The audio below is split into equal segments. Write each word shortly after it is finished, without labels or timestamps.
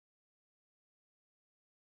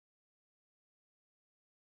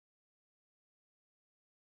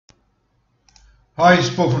Hi,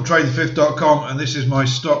 it's Paul from TradeTheFifth.com, and this is my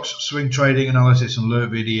stocks swing trading analysis and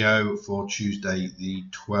alert video for Tuesday the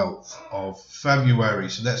 12th of February.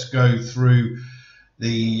 So let's go through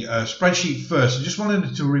the spreadsheet first. I just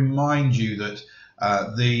wanted to remind you that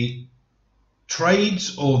the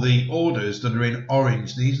trades or the orders that are in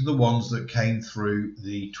orange, these are the ones that came through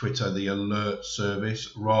the Twitter, the alert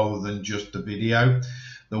service, rather than just the video.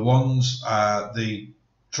 The ones, the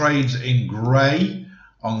trades in grey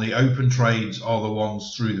on the open trades are the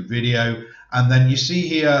ones through the video, and then you see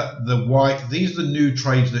here the white. These are the new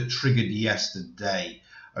trades that triggered yesterday.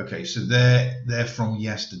 Okay, so they're from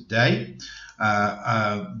yesterday.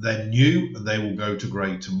 They're new. They will go to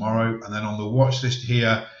grey tomorrow. And then on the watch list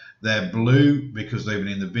here, they're blue because they've been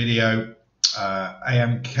in the video.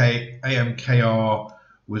 AMKR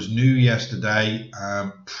was new yesterday,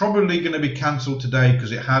 probably going to be cancelled today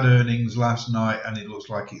because it had earnings last night and it looks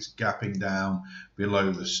like it's gapping down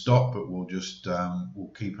below the stop, but we'll just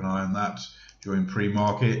we'll keep an eye on that during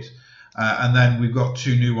pre-market. And then we've got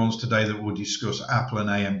two new ones today that we'll discuss, Apple and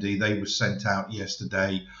AMD. They were sent out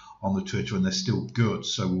yesterday on the Twitter and they're still good,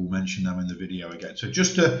 so we'll mention them in the video again. So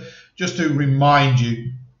just to remind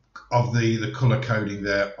you of the color coding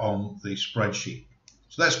there on the spreadsheet.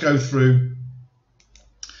 So let's go through.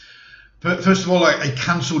 First of all, I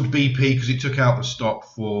cancelled BP because it took out the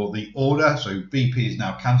stop for the order, so BP is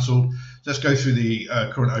now cancelled. Let's go through the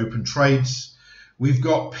current open trades. We've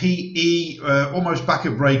got PE almost back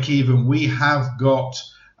at break even. We have got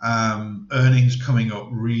earnings coming up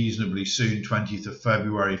reasonably soon, 20th of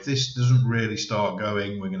February. If this doesn't really start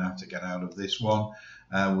going, we're going to have to get out of this one.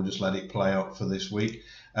 We'll just let it play out for this week.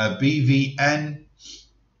 BVN.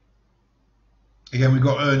 Again, we've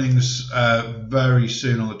got earnings very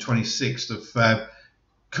soon on the 26th of Feb.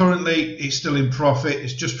 Currently, it's still in profit.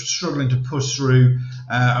 It's just struggling to push through.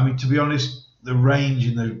 I mean, to be honest, the range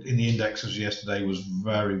in the indexes yesterday was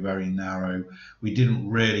very, very narrow. We didn't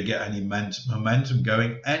really get any momentum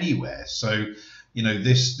going anywhere. So, you know,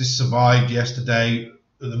 this survived yesterday.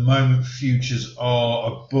 At the moment, futures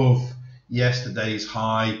are above yesterday's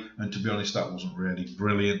high, and to be honest, that wasn't really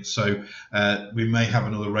brilliant. So we may have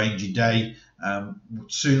another rangy day.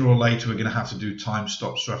 Sooner or later, we're going to have to do time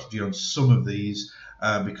stop strategy on some of these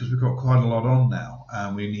because we've got quite a lot on now,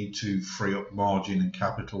 and we need to free up margin and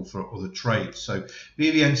capital for other trades. So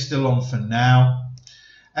BVN still on for now.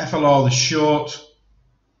 FLR, the short,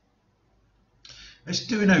 it's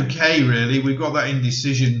doing okay really. We've got that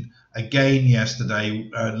indecision again yesterday,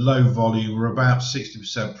 low volume. We're about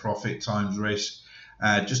 60% profit times risk.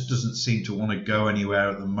 Just doesn't seem to want to go anywhere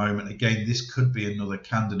at the moment. Again, this could be another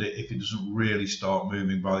candidate if it doesn't really start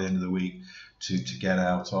moving by the end of the week to get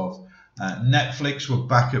out of. Netflix were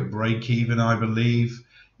back at break even, I believe.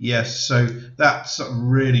 Yes, so that's a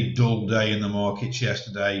really dull day in the markets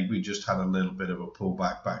yesterday. We just had a little bit of a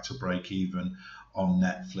pullback back to break even on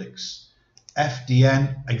Netflix.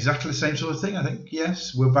 FDN, exactly the same sort of thing, I think.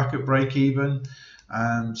 Yes, we're back at break even.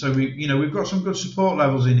 So we've got some good support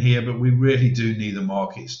levels in here, but we really do need the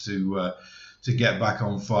markets to get back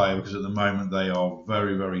on fire because at the moment they are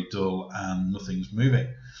very, very dull and nothing's moving.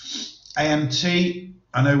 AMT,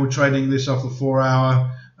 I know we're trading this off the 4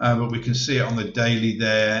 hour, but we can see it on the daily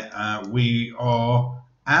there. We are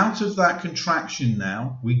out of that contraction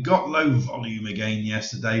now. We got low volume again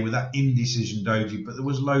yesterday with that indecision doji, but there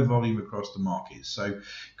was low volume across the market, so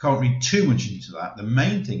can't read too much into that. The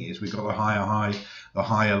main thing is we got a higher high, the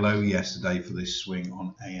higher low yesterday for this swing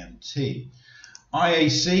on AMT.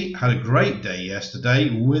 IAC had a great day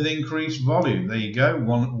yesterday with increased volume. There you go,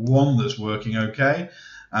 one that's working okay.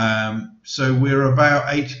 So we're about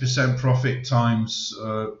 80% profit times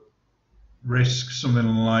risk, something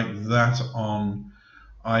like that on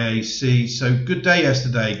IAC. So good day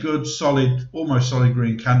yesterday, good solid, almost solid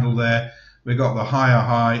green candle there. We got the higher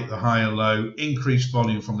high, the higher low, increased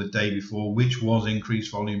volume from the day before, which was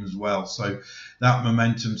increased volume as well. So that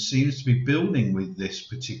momentum seems to be building with this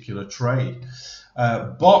particular trade.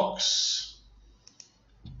 Box.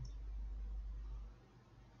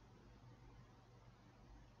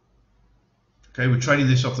 Okay, we're trading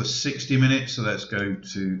this off the 60 minutes, so let's go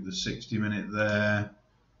to the 60 minute there.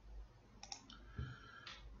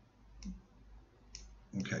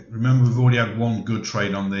 Okay, remember we've already had one good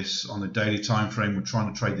trade on this on the daily time frame. We're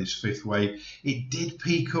trying to trade this fifth wave. It did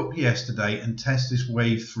peak up yesterday and test this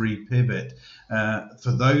wave 3 pivot.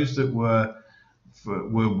 For those that were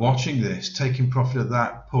watching this, taking profit at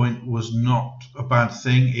that point was not a bad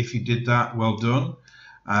thing. If you did that, well done.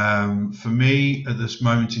 For me, at this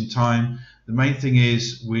moment in time, the main thing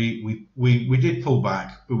is we did pull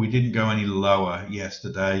back, but we didn't go any lower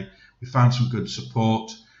yesterday. We found some good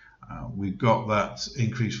support. We've got that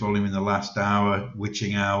increased volume in the last hour,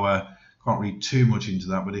 witching hour. Can't read too much into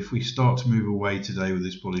that, but if we start to move away today with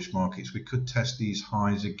this bullish markets, we could test these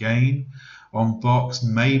highs again on box,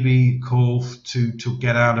 maybe call to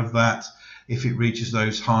get out of that if it reaches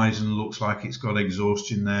those highs and looks like it's got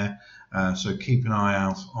exhaustion there. So keep an eye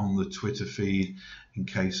out on the Twitter feed in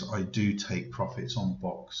case I do take profits on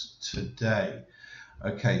box today.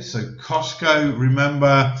 Okay, so Costco,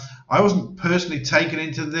 remember, I wasn't personally taken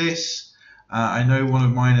into this. I know one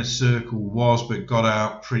of my inner circle was, but got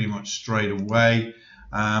out pretty much straight away.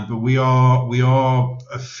 But we are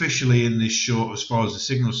officially in this short as far as the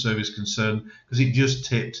signal service is concerned, because it just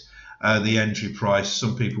tipped the entry price.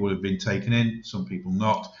 Some people would have been taken in, some people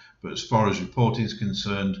not. But as far as reporting is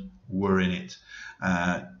concerned, we're in it.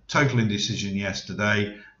 Total indecision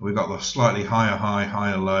yesterday. We got the slightly higher high,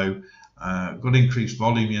 higher low. Got increased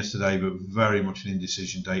volume yesterday, but very much an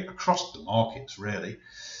indecision day across the markets, really.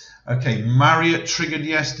 Okay, Marriott triggered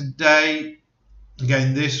yesterday.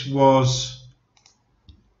 Again, this was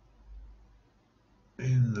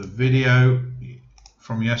in the video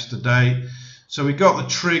from yesterday. So we got the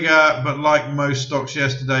trigger, but like most stocks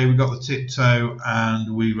yesterday, we got the tiptoe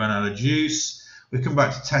and we ran out of juice. We come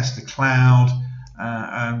back to test the cloud,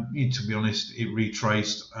 and to be honest, it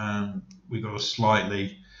retraced. We got a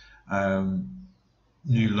slightly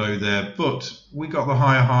new low there, but we got the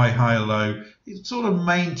higher high, higher low. It sort of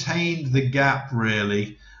maintained the gap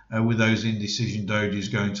really with those indecision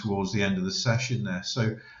dojis going towards the end of the session there.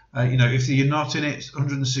 So if you're not in it,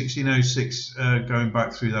 116.06 going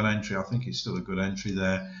back through that entry, I think it's still a good entry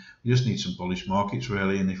there. You just need some bullish markets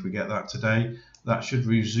really, and if we get that today, that should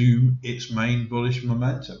resume its main bullish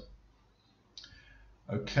momentum.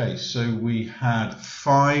 Okay, so we had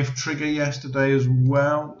 5 trigger yesterday as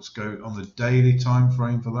well. Let's go on the daily time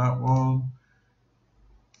frame for that one.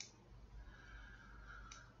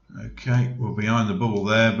 Okay, we're behind the bubble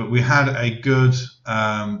there, but we had a good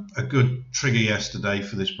trigger yesterday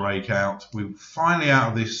for this breakout. We're finally out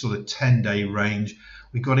of this sort of 10-day range.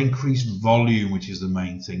 We got increased volume, which is the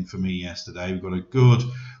main thing for me yesterday. We've got a good,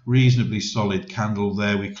 reasonably solid candle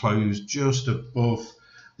there. We closed just above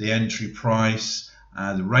the entry price.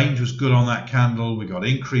 The range was good on that candle. We got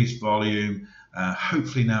increased volume.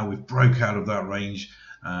 Hopefully now we've broke out of that range.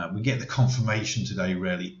 We get the confirmation today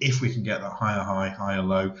really. If we can get that higher high, higher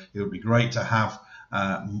low, it would be great to have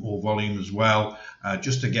more volume as well,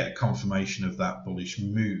 just to get a confirmation of that bullish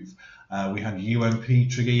move. We had UMP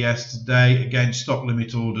trigger yesterday. Again, stop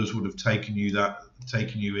limit orders would have taken you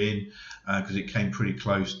in because it came pretty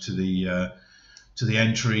close to the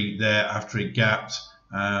entry there after it gapped.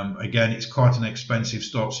 Again, it's quite an expensive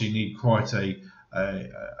stop, so you need quite a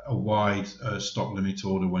wide stop limit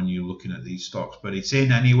order when you're looking at these stocks, but it's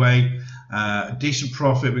in anyway. Decent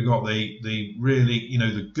profit. We got the really,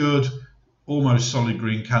 the good, almost solid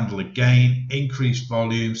green candle again. Increased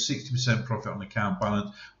volume, 60% profit on the account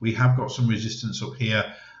balance. We have got some resistance up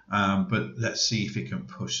here, but let's see if it can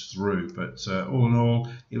push through. But all in all,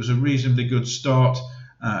 it was a reasonably good start.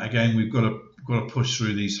 Again, we've got to push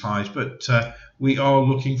through these highs, but we are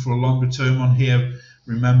looking for a longer term on here.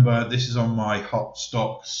 Remember, this is on my hot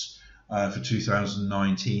stocks for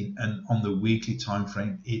 2019, and on the weekly time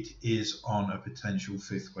frame, it is on a potential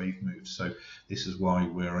 5th wave move. So this is why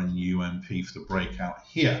we're in UMP for the breakout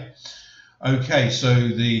here. Okay, so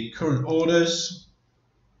the current orders.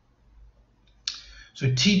 So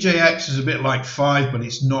TJX is a bit like 5, but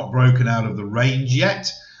it's not broken out of the range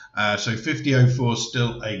yet. So 50.04 is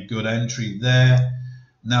still a good entry there.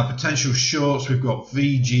 Now potential shorts, we've got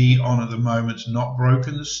VG on at the moment. It's not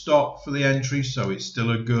broken the stop for the entry, so it's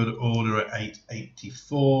still a good order at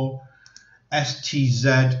 884.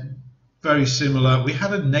 STZ, very similar. We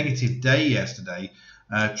had a negative day yesterday.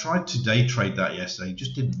 Tried to day trade that yesterday,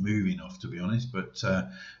 just didn't move enough to be honest. But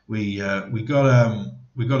we got a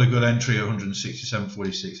good entry at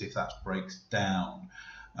 167.46 if that breaks down.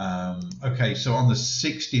 Okay, so on the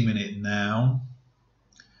 60-minute now,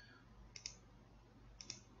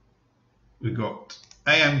 we've got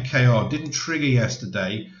AMKR, didn't trigger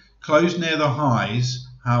yesterday, closed near the highs,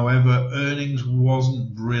 however earnings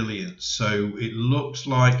wasn't brilliant, so it looks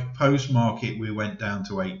like post-market we went down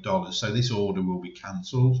to $8, so this order will be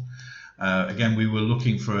cancelled. Again, we were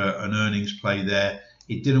looking for an earnings play there.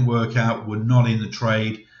 It didn't work out. We're not in the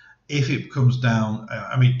trade. If it comes down,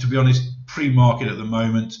 I mean, to be honest, pre-market at the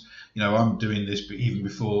moment, I'm doing this even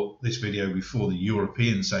before this video, before the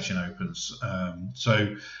European session opens.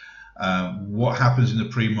 What happens in the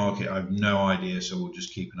pre-market, I have no idea, so we'll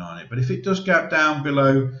just keep an eye on it. But if it does gap down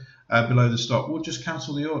below the stop, we'll just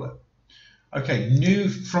cancel the order. Okay, new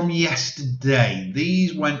from yesterday.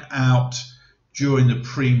 These went out during the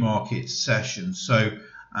pre-market session. So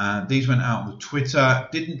these went out on the Twitter,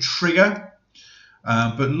 didn't trigger,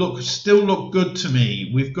 but still look good to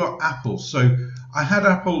me. We've got Apple. So I had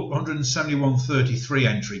Apple 171.33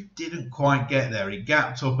 entry, didn't quite get there. It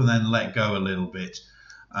gapped up and then let go a little bit.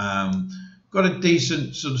 Got a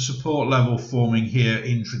decent sort of support level forming here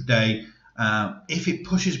intraday. If it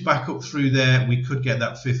pushes back up through there, we could get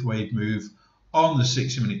that fifth wave move on the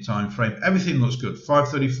 60-minute time frame. Everything looks good.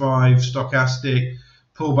 535 stochastic,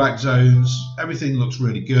 pullback zones, everything looks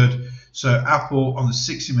really good. So Apple on the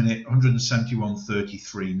 60-minute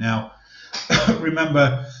 171.33. Now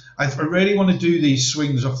remember, I really want to do these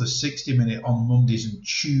swings off the 60-minute on Mondays and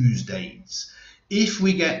Tuesdays. If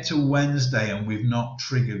we get to Wednesday and we've not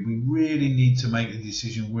triggered, we really need to make the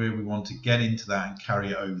decision where we want to get into that and carry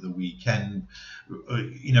it over the weekend.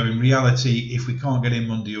 You know, in reality, if we can't get in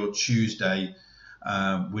Monday or Tuesday,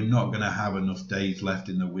 we're not going to have enough days left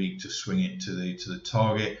in the week to swing it to the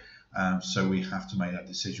target. So we have to make that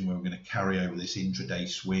decision where we're going to carry over this intraday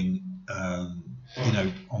swing, you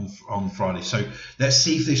know, on Friday. So let's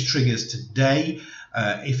see if this triggers today.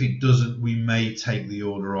 If it doesn't, we may take the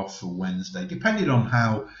order off for Wednesday, depending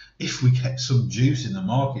on if we get some juice in the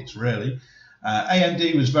markets, really.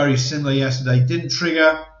 AMD was very similar yesterday, didn't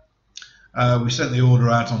trigger. We sent the order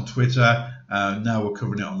out on Twitter. Now we're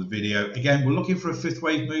covering it on the video. Again, we're looking for a fifth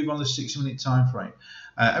wave move on the 60-minute time frame.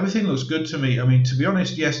 Everything looks good to me. I mean, to be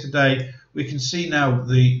honest, yesterday we can see now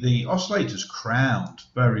the oscillator's crowned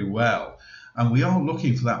very well, and we are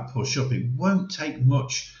looking for that push up. It won't take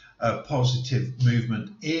much positive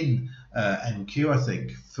movement in NQ, I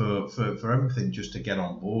think, for everything just to get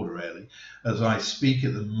on board, really. As I speak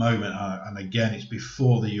at the moment, and again, it's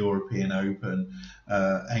before the European Open,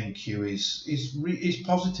 NQ is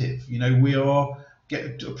positive. You know, we are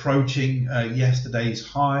approaching yesterday's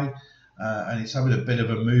high, and it's having a bit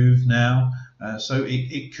of a move now. So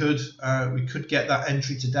we could get that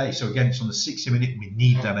entry today. So again, it's on the 60-minute. We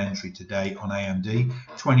need that entry today on AMD.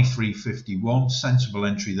 23.51, sensible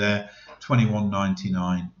entry there.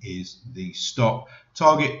 21.99 is the stop.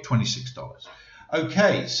 Target $26.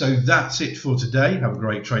 Okay, so that's it for today. Have a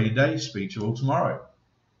great trading day. Speak to you all tomorrow.